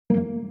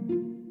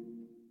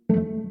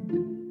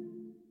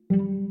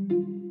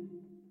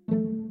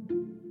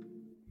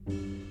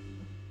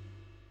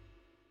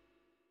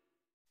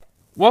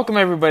Welcome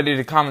everybody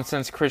to Common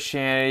Sense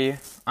Christianity.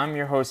 I'm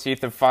your host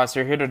Ethan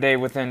Foster, here today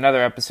with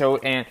another episode,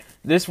 and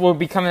this will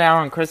be coming out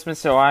on Christmas,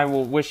 so I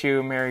will wish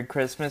you a Merry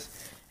Christmas.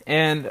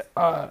 And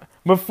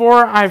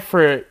before I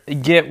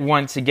forget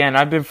once again,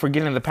 I've been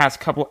forgetting the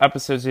past couple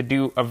episodes to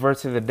do a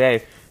verse of the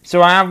day.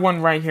 So I have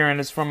one right here, and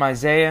it's from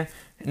Isaiah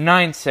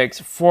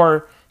 9:6.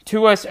 For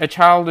to us a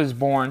child is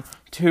born,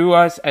 to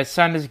us a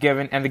son is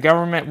given, and the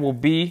government will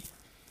be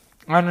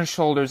on his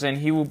shoulders, and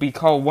he will be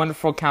called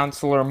Wonderful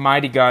Counselor,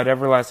 Mighty God,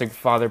 Everlasting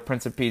Father,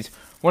 Prince of Peace.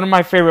 One of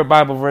my favorite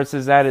Bible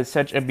verses. That is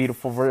such a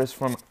beautiful verse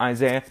from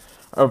Isaiah,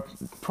 a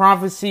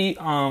prophecy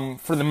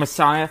for the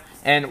Messiah.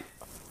 And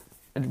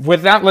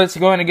with that, let's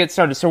go ahead and get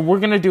started. So we're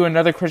going to do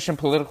another Christian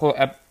political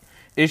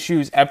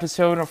issues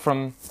episode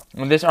from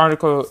this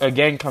article.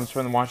 Again, comes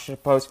from the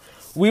Washington Post.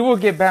 We will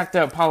get back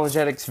to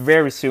apologetics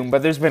very soon,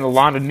 but there's been a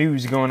lot of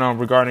news going on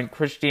regarding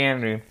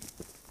Christianity,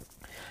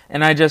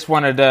 and I just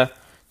wanted to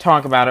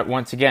talk about it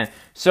once again.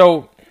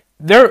 So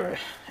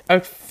a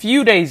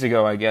few days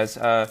ago, I guess,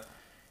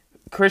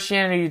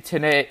 Christianity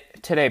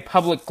Today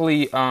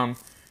publicly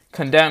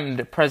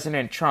condemned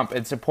President Trump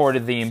and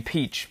supported the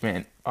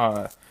impeachment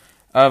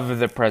of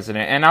the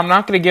president. And I'm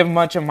not going to give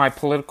much of my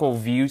political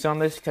views on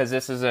this, because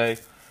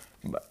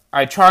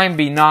I try and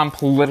be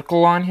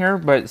non-political on here,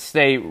 but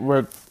stay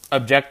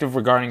objective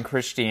regarding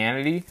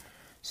Christianity.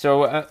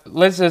 So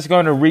let's just go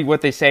and read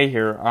what they say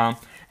here.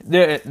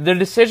 The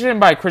decision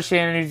by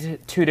Christianity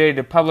Today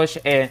to publish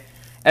an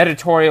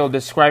editorial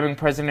describing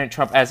President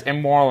Trump as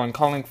immoral and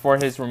calling for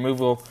his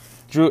removal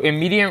drew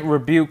immediate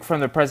rebuke from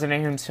the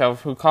president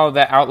himself, who called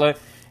that outlet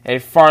a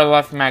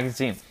far-left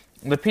magazine.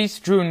 The piece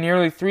drew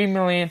nearly 3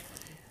 million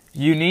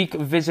unique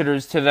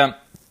visitors to the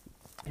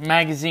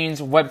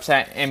magazine's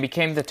website and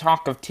became the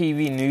talk of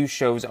TV news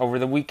shows over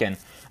the weekend.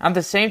 At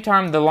the same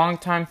time, the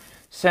longtime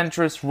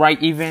centrist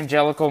right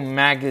evangelical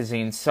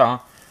magazine saw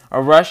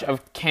a rush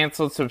of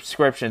canceled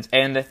subscriptions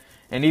and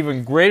an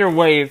even greater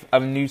wave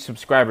of new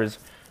subscribers.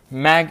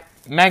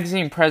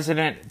 Magazine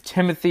president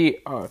Timothy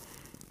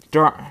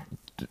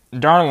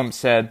Darlum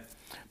said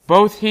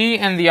both he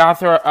and the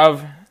author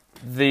of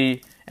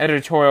the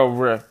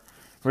editorial,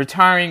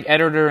 retiring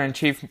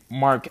editor-in-chief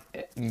Mark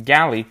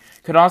Galli,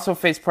 could also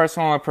face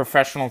personal and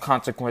professional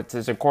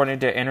consequences, according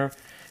to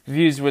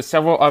interviews with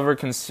several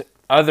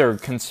other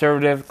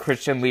conservative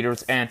Christian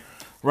leaders and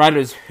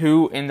writers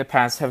who in the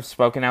past have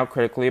spoken out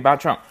critically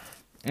about Trump.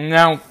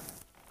 Now,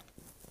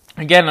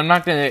 again, I'm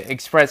not going to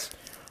express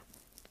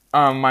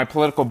my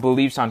political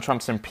beliefs on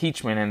Trump's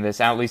impeachment in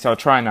this, at least I'll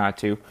try not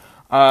to.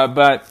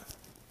 But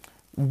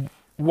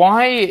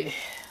why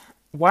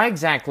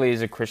exactly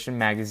is a Christian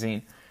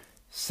magazine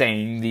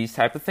saying these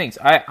type of things?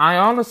 I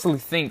honestly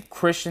think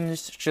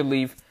Christians should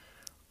leave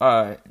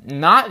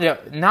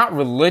not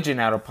religion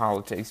out of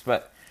politics,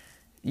 but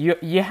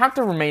you have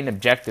to remain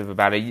objective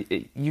about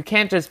it. You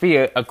can't just be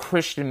a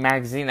Christian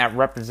magazine that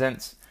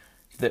represents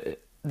the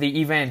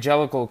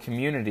evangelical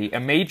community, a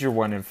major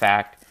one, in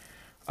fact.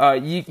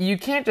 You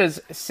can't just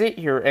sit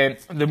here and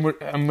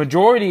a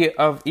majority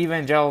of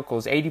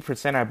evangelicals,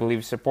 80% I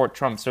believe, support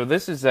Trump. So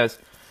this is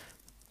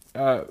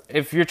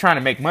if you're trying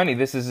to make money,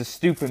 this is a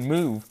stupid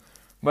move.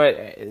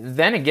 But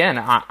then again,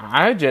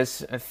 I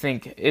just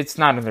think it's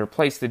not in their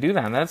place to do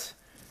that.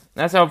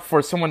 That's up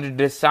for someone to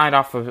decide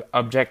off of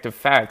objective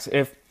facts.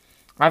 If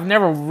I've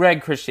never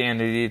read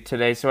Christianity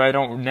Today, so I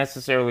don't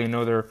necessarily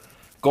know their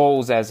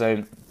goals as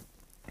a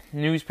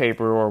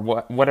newspaper or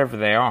whatever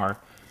they are.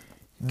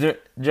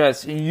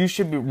 You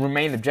should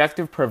remain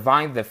objective,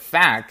 provide the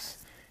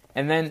facts,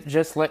 and then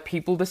just let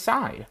people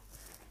decide.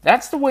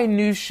 That's the way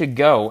news should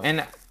go.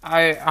 And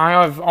I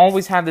have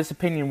always had this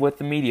opinion with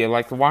the media,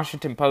 like the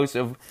Washington Post,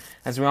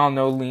 as we all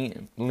know,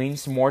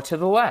 leans more to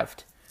the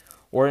left,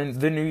 or in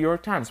the New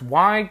York Times.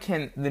 Why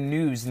can the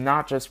news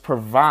not just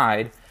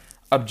provide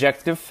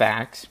objective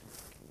facts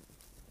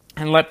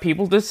and let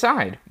people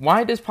decide?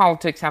 Why does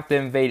politics have to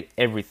invade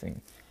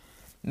everything?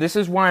 This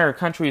is why our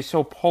country is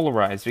so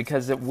polarized,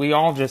 because we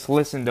all just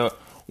listen to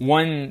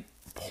one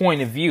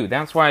point of view.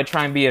 That's why I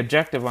try and be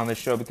objective on this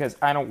show, because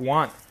I don't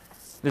want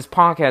this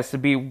podcast to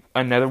be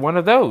another one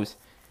of those.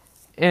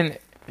 And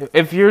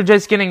if you're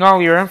just getting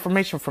all your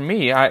information from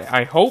me,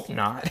 I hope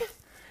not.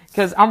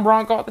 Because I'm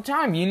wrong all the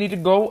time. You need to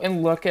go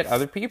and look at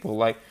other people.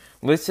 Like,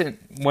 listen,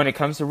 when it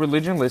comes to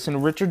religion, listen to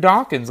Richard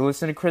Dawkins,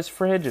 listen to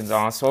Christopher Hitchens.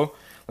 Also,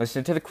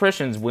 listen to the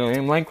Christians,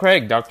 William Lane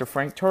Craig, Dr.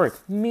 Frank Turek,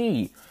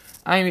 me.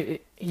 I mean,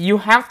 you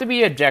have to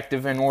be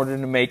objective in order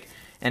to make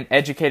an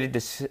educated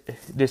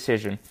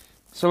decision.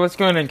 So let's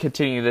go ahead and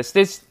continue this.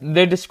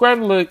 They describe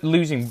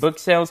losing book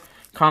sales,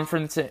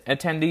 conference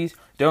attendees,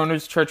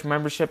 donors, church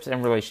memberships,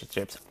 and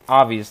relationships.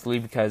 Obviously,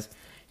 because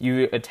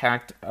you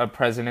attacked a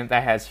president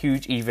that has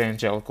huge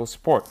evangelical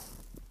support.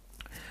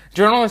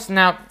 Journalist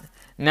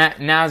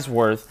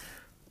Nasworth,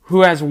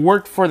 who has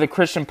worked for the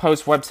Christian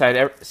Post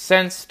website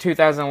since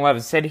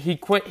 2011, said he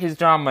quit his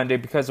job Monday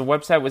because the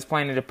website was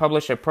planning to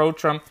publish a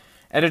pro-Trump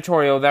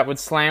editorial that would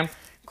slam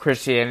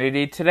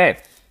Christianity Today.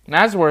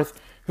 Nasworth,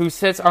 who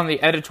sits on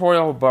the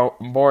editorial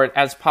board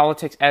as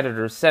politics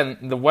editor, said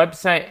the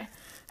website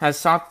has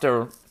sought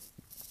to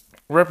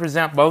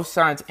represent both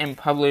sides and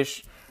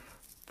publish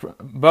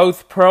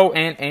both pro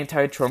and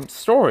anti-Trump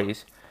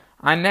stories.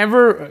 I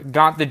never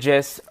got the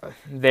gist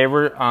they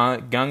were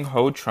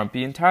gung-ho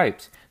Trumpian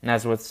types.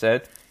 Nazareth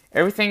said,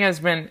 everything has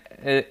been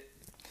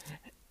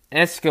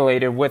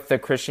escalated with the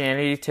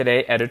Christianity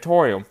Today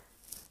editorial.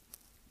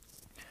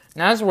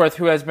 Nazareth,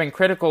 who has been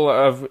critical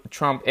of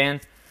Trump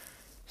and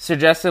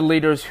suggested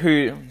leaders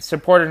who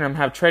supported him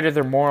have traded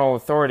their moral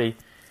authority,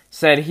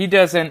 said he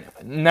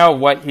doesn't know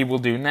what he will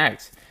do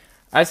next.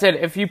 I said,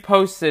 if you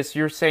post this,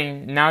 you're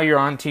saying now you're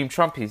on Team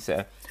Trump, he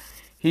said.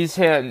 He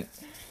said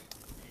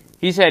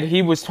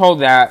he was told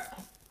that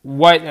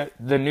what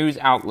the news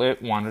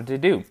outlet wanted to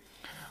do.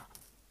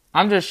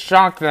 I'm just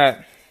shocked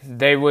that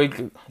they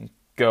would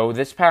go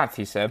this path,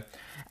 he said,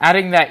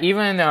 adding that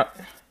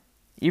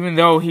even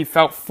though he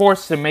felt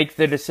forced to make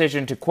the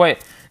decision to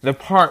quit, the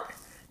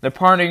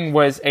parting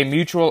was a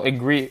mutual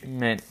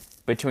agreement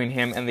between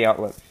him and the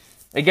outlet.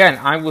 Again,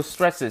 I will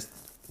stress this.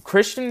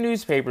 Christian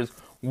newspapers,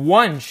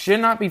 one,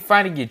 should not be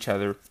fighting each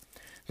other,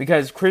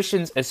 because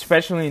Christians,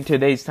 especially in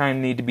today's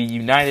time, need to be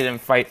united and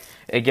fight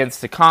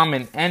against the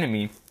common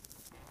enemy.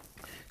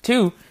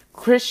 Two,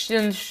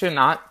 Christians should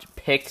not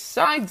pick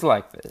sides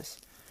like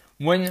this.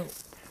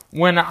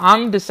 When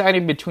I'm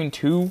deciding between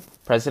two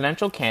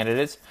presidential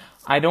candidates,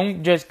 I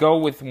don't just go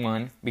with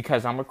one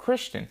because I'm a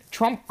Christian.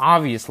 Trump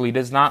obviously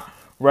does not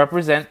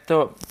represent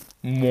the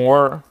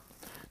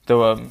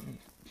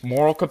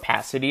moral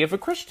capacity of a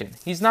Christian.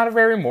 He's not a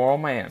very moral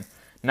man.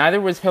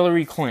 Neither was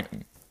Hillary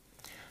Clinton.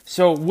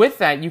 So with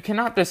that, you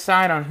cannot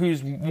decide on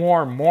who's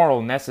more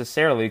moral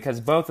necessarily,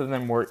 because both of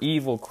them were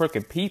evil,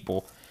 crooked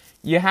people.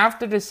 You have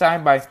to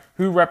decide by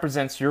who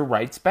represents your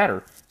rights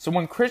better. So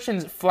when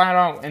Christians flat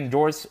out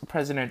endorse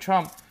President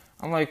Trump,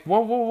 I'm like,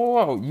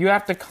 whoa, you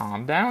have to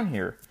calm down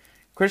here.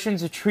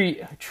 Christians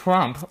treat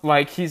Trump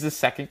like he's the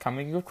second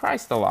coming of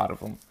Christ, a lot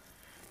of them.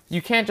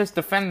 You can't just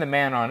defend the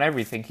man on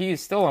everything. He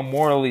is still a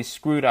morally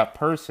screwed up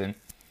person.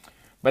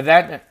 But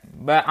I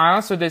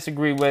also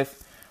disagree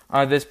with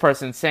this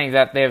person saying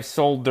that they have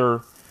sold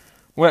their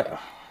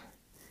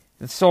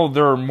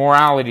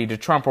morality to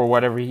Trump or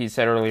whatever he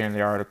said earlier in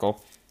the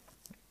article.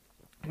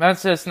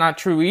 That's just not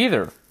true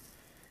either.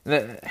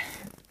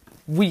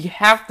 We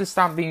have to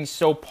stop being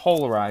so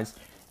polarized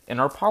in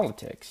our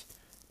politics.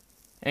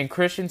 And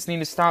Christians need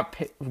to stop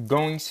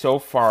going so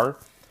far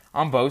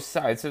on both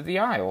sides of the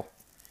aisle.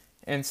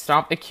 And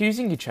stop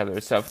accusing each other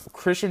of stuff.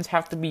 Christians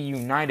have to be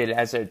united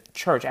as a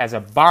church, as a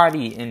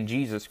body in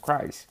Jesus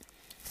Christ.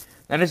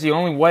 That is the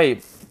only way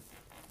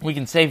we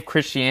can save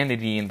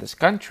Christianity in this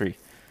country.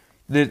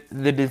 The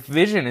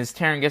division is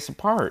tearing us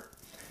apart.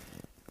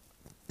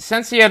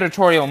 Since the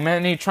editorial,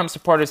 many Trump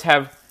supporters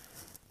have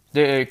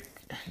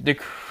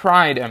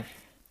decried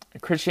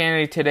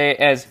Christianity Today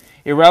as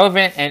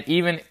irrelevant and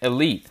even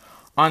elite.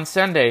 On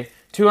Sunday,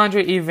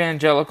 200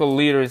 evangelical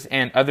leaders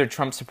and other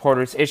Trump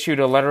supporters issued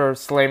a letter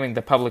slamming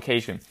the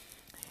publication.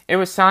 It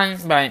was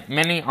signed by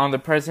many on the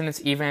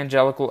President's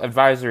Evangelical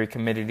Advisory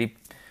Committee,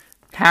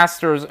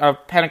 pastors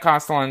of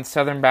Pentecostal and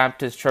Southern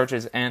Baptist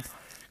churches, and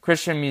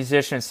Christian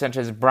musicians such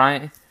as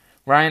Ryan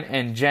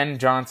and Jen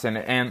Johnson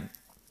and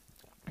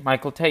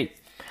Michael Tate.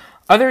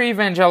 Other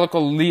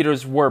evangelical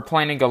leaders were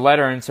planning a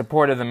letter in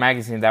support of the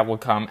magazine that will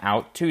come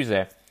out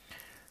Tuesday.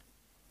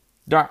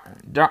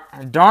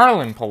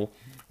 Dalrymple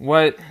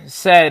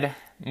said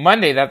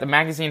Monday that the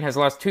magazine has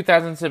lost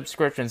 2,000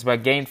 subscriptions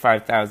but gained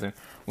 5,000,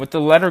 with the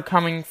letter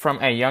coming from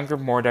a younger,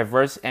 more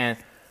diverse, and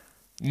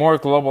more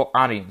global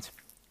audience.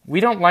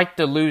 We don't like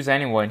to lose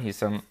anyone, he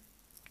said.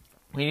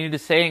 We need to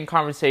stay in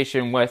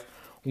conversation with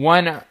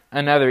one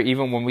another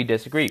even when we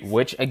disagree,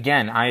 which,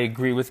 again, I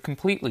agree with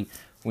completely.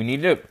 We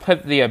need to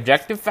put the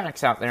objective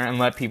facts out there and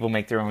let people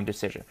make their own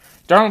decision.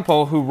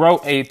 Dalrymple, who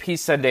wrote a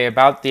piece Sunday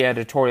about the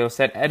editorial,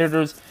 said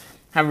editors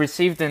have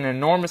received an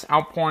enormous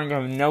outpouring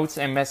of notes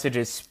and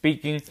messages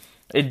speaking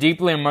in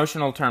deeply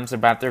emotional terms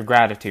about their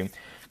gratitude.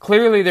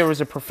 Clearly, there was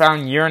a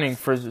profound yearning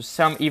for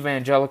some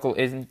evangelical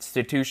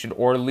institution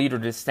or leader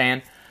to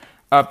stand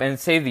up and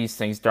say these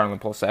things,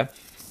 Dalrymple said.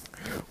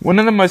 One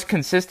of the most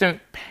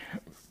consistent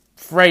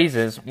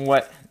phrases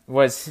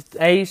was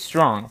stay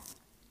strong.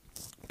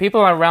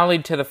 People are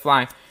rallied to the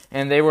flag,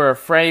 and they were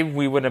afraid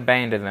we would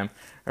abandon them,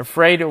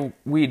 afraid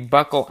we'd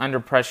buckle under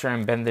pressure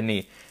and bend the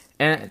knee.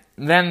 And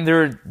then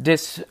their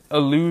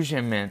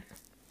disillusionment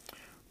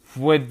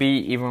would be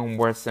even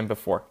worse than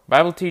before.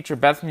 Bible teacher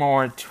Beth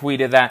Moore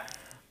tweeted that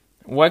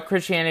what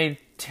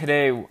Christianity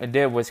Today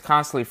did was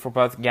costly for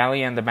both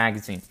Galley and the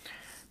magazine.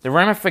 The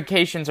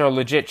ramifications are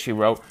legit, she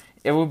wrote.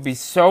 It would be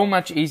so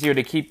much easier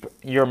to keep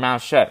your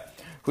mouth shut.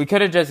 We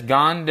could have just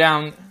gone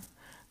down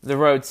the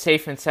road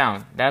safe and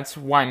sound. That's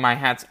why my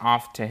hat's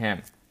off to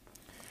him.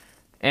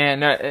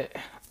 And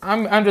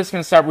I'm just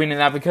going to start reading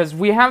that because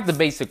we have the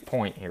basic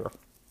point here.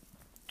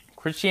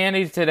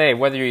 Christianity Today,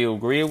 whether you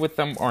agree with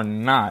them or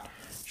not,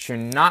 should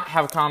not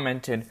have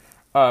commented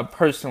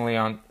personally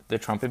on the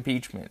Trump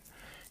impeachment.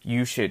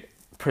 You should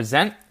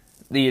present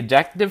the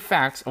objective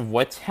facts of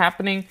what's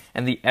happening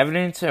and the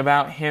evidence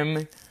about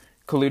him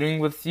colluding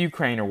with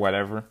Ukraine or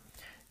whatever.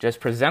 Just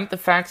present the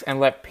facts and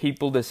let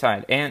people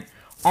decide. And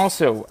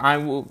also, I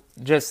will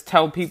just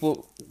tell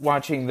people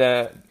watching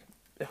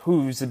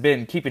who's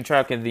been keeping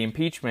track of the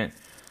impeachment,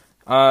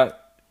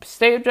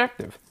 stay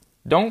objective.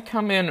 Don't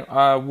come in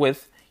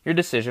with your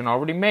decision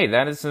already made.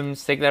 That is a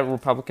mistake that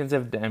Republicans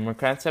and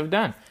Democrats have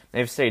done.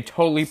 They've stayed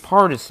totally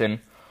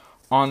partisan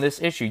on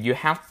this issue. You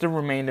have to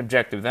remain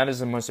objective. That is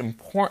the most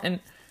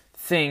important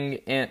thing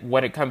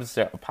when it comes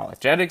to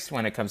apologetics,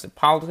 when it comes to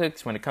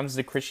politics, when it comes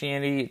to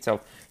Christianity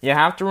itself. You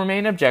have to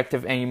remain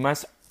objective, and you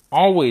must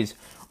always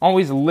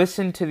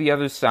listen to the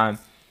other side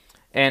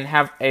and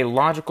have a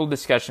logical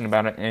discussion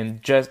about it,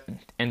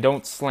 and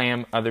don't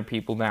slam other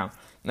people down.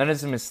 That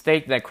is a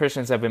mistake that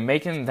Christians have been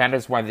making. That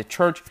is why the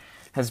church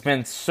has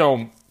been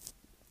so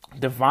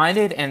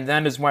divided, and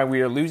that is why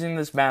we are losing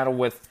this battle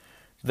with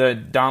the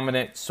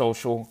dominant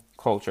social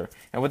culture.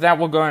 And with that,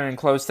 we'll go ahead and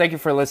close. Thank you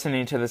for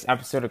listening to this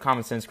episode of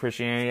Common Sense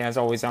Christianity. As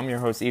always, I'm your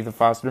host, Ethan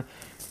Foster.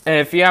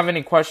 If you have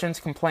any questions,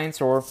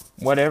 complaints, or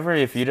whatever,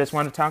 if you just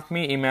want to talk to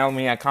me, email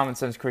me at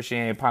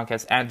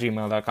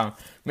commonsense.christianitypodcast@gmail.com.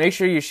 Make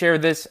sure you share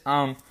this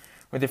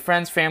with your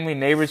friends, family,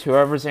 neighbors,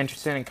 whoever's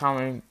interested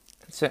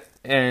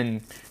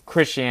in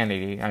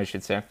Christianity, I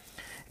should say.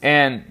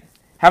 And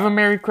have a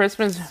Merry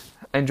Christmas.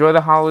 Enjoy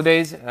the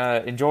holidays.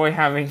 Enjoy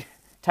having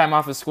time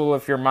off of school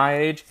if you're my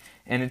age.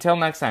 And until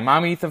next time,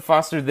 I'm Ethan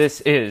Foster.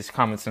 This is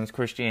Common Sense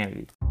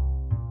Christianity.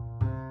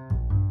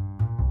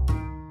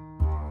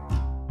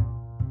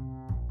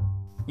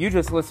 You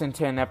just listened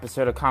to an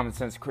episode of Common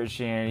Sense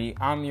Christianity.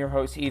 I'm your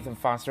host, Ethan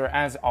Foster,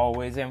 as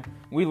always, and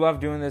we love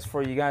doing this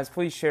for you guys.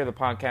 Please share the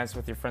podcast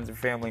with your friends and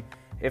family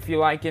if you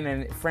like it,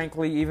 and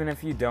frankly, even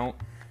if you don't,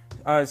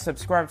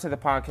 subscribe to the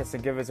podcast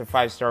and give us a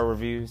 5-star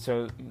review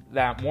so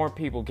that more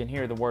people can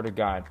hear the Word of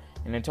God.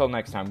 And until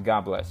next time,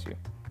 God bless you.